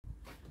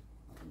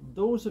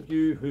Those of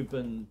you who've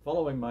been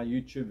following my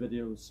YouTube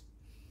videos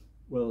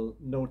will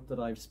note that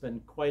I've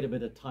spent quite a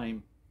bit of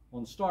time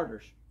on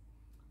starters,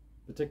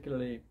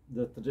 particularly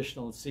the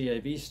traditional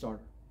CAV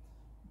starter.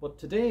 But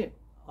today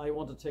I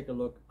want to take a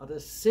look at a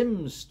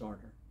Sims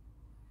starter.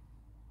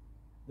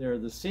 They're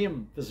the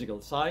same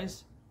physical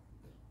size,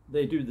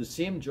 they do the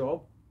same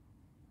job,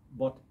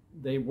 but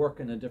they work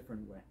in a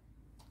different way.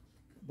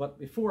 But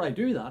before I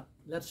do that,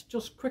 let's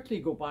just quickly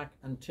go back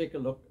and take a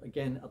look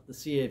again at the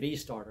CAV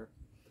starter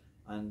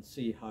and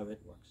see how it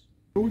works.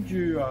 I showed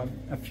you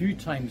a few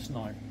times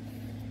now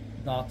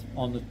that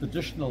on the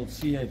traditional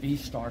CAV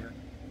starter,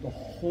 the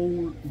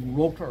whole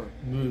rotor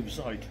moves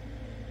out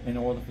in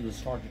order for the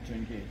starter to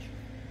engage.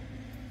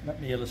 Let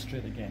me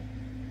illustrate again.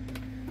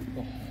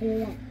 The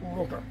whole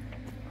rotor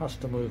has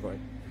to move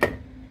out.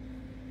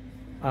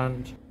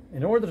 And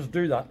in order to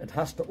do that, it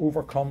has to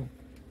overcome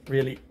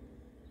really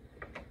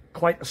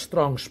quite a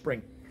strong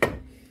spring.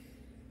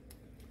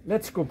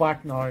 Let's go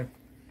back now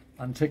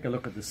and take a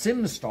look at the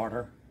Sims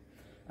starter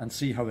and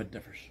see how it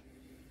differs.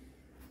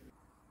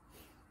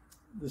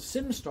 The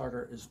Sims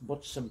starter is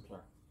much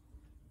simpler.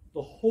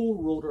 The whole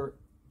rotor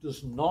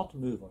does not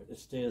move out, it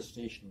stays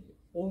stationary.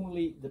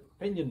 Only the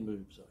pinion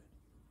moves out,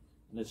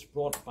 and it's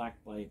brought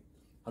back by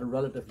a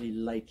relatively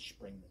light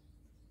spring.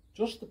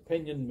 Just the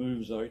pinion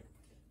moves out.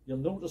 You'll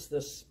notice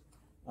this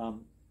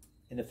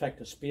in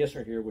effect a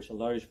spacer here which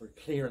allows for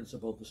clearance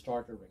above the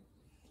starter ring.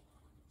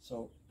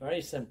 So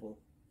very simple,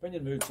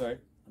 pinion moves out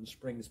and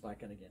springs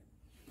back in again.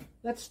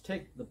 Let's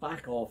take the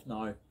back off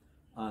now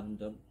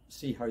and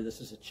see how this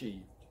is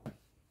achieved.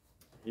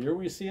 Here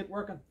we see it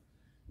working.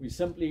 We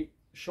simply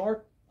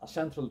short a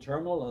central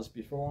terminal as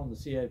before on the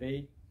CAV,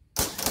 and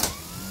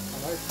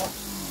out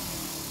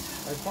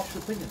pops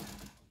the pinion.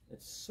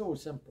 It's so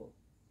simple.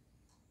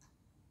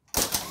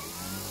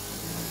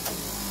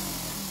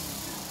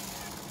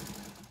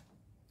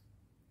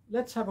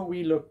 Let's have a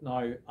wee look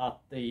now at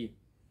the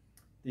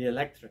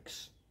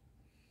electrics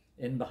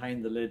in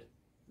behind the lid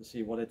to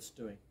see what it's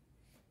doing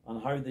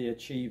and how they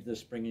achieve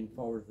this bringing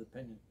forward of the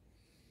pinion.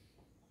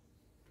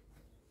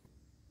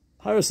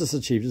 How is this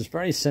achieved? It's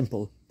very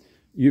simple.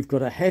 You've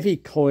got a heavy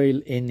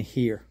coil in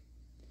here,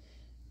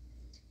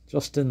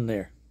 just in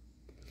there.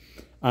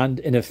 And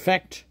in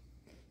effect,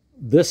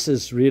 this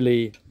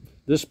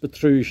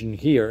protrusion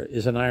here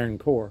is an iron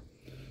core.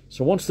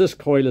 So once this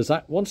coil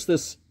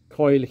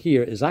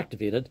here is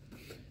activated,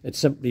 it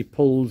simply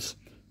pulls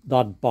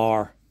that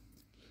bar.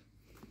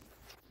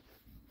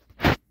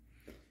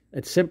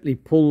 It simply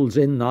pulls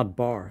in that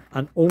bar,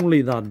 and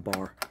only that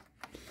bar.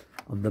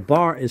 And the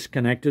bar is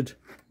connected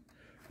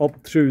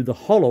up through the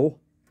hollow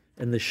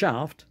in the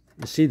shaft.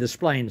 You see the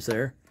splines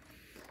there.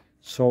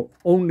 So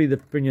only the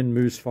pinion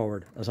moves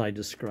forward, as I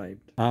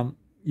described.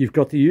 You've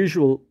got the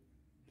usual,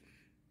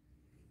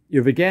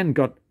 you've again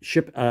got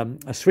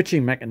a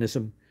switching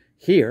mechanism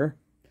here,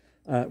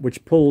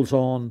 which pulls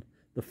on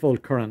the full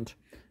current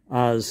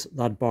as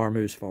that bar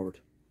moves forward.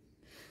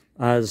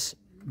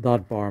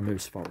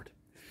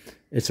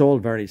 It's all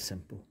very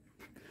simple.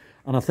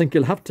 And I think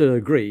you'll have to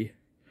agree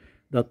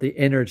that the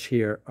innards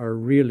here are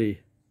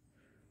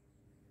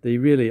they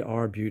really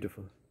are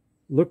beautiful.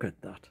 Look at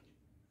that.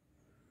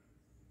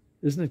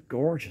 Isn't it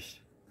gorgeous?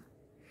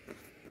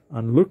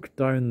 And look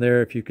down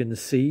there if you can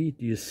see.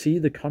 Do you see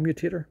the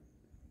commutator?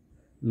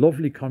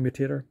 Lovely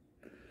commutator.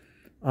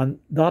 And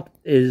that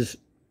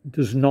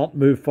does not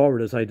move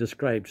forward as I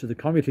described. So the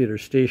commutator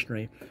is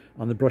stationary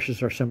and the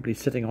brushes are simply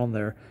sitting on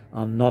there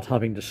and not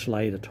having to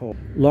slide at all.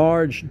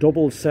 Large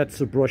double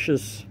sets of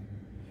brushes.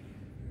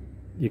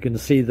 You can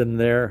see them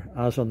there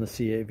as on the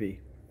CAV.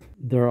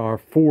 There are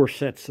 4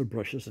 sets of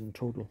brushes in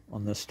total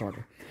on this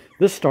starter.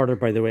 This starter,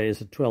 by the way, is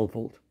a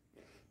 12-volt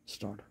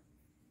starter.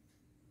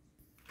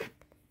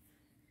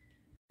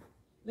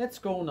 Let's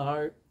go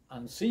now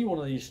and see one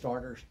of these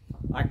starters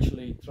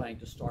actually trying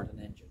to start an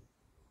engine.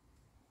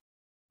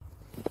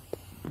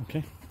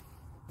 Okay.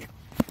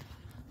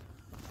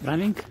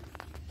 Running.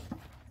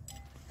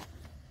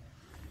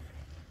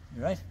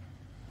 You right?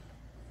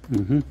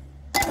 Mm-hmm.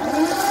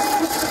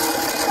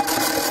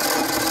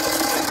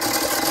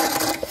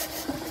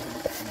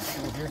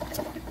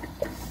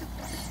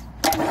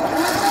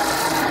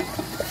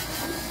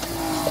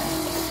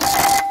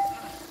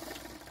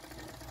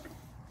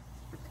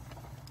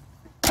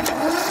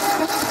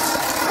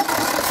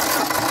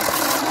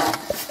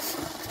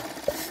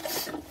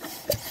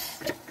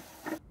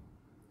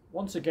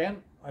 Once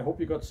again, I hope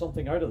you got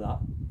something out of that.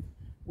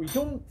 We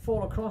don't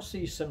fall across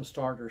these Sim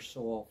starters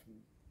so often.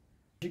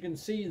 As you can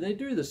see, they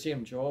do the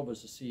same job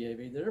as the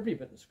CAV. They're every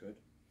bit as good.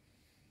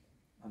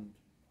 And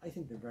I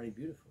think they're very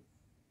beautiful.